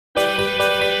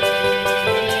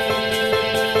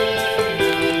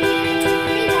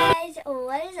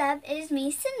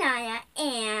Naya,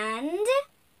 and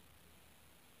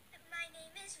my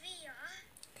name is Via.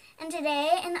 And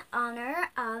today, in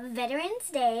honor of Veterans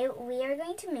Day, we are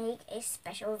going to make a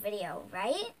special video,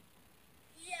 right?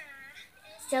 Yeah.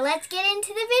 So let's get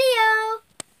into the video.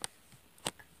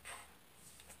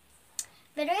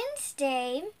 Veterans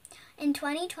Day in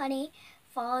 2020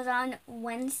 falls on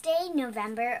Wednesday,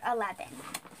 November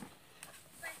 11th.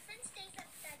 Veterans Day is a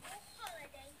federal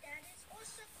holiday that is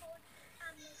also called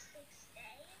Armistice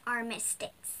Day.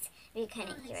 Armistice. You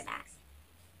couldn't hear that.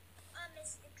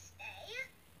 Armistice Day.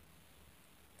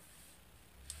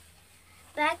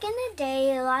 Back in the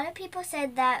day, a lot of people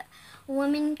said that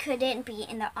women couldn't be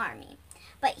in the army.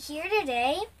 But here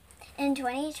today, in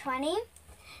 2020,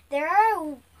 there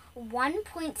are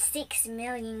 1.6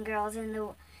 million girls in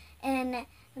the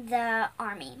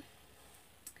army.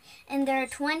 And there are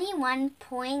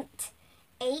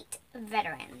 21.8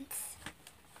 veterans.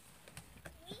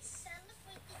 We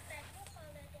celebrate the federal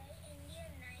holiday in the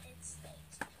United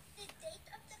States. The date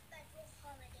of the federal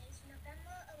holiday is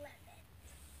November 11th.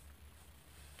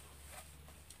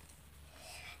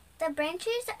 The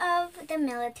branches of the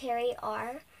military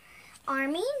are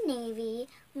Army, Navy,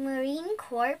 Marine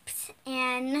Corps,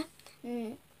 and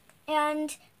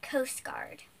Coast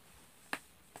Guard.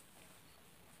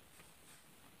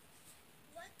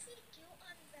 What we do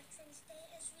on Veterans Day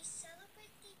is we celebrate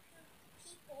the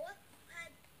people who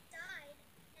had died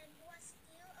and who are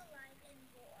still alive in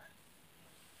war.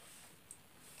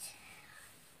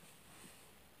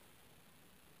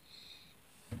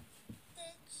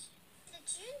 Did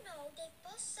you know they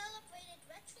first celebrated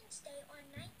Veterans Day on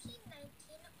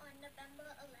 1919 on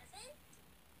November 11th?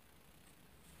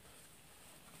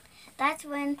 That's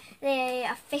when the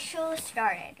official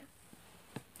started.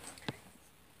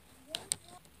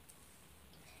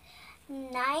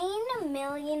 9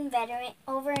 million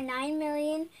over 9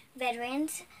 million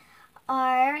veterans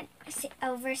are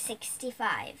over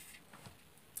 65.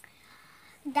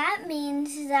 That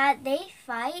means that they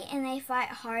fight, and they fight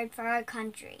hard for our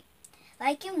country.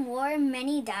 Like in war,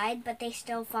 many died, but they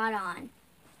still fought on.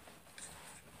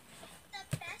 The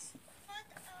best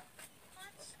parts of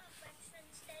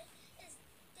Veterans Day is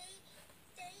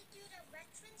they do the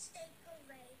Veterans Day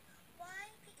parade.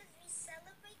 Why? Because we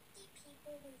celebrate the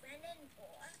people who went in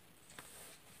war.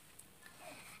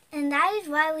 And that is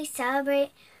why we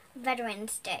celebrate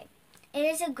Veterans Day. It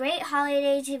is a great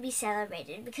holiday to be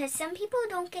celebrated because some people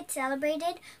don't get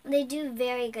celebrated when they do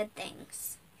very good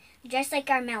things, just like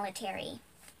our military.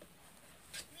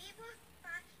 We will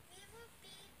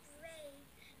be brave,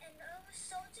 and our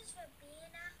soldiers will be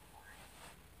in our heart.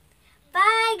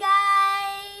 Bye,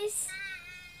 guys!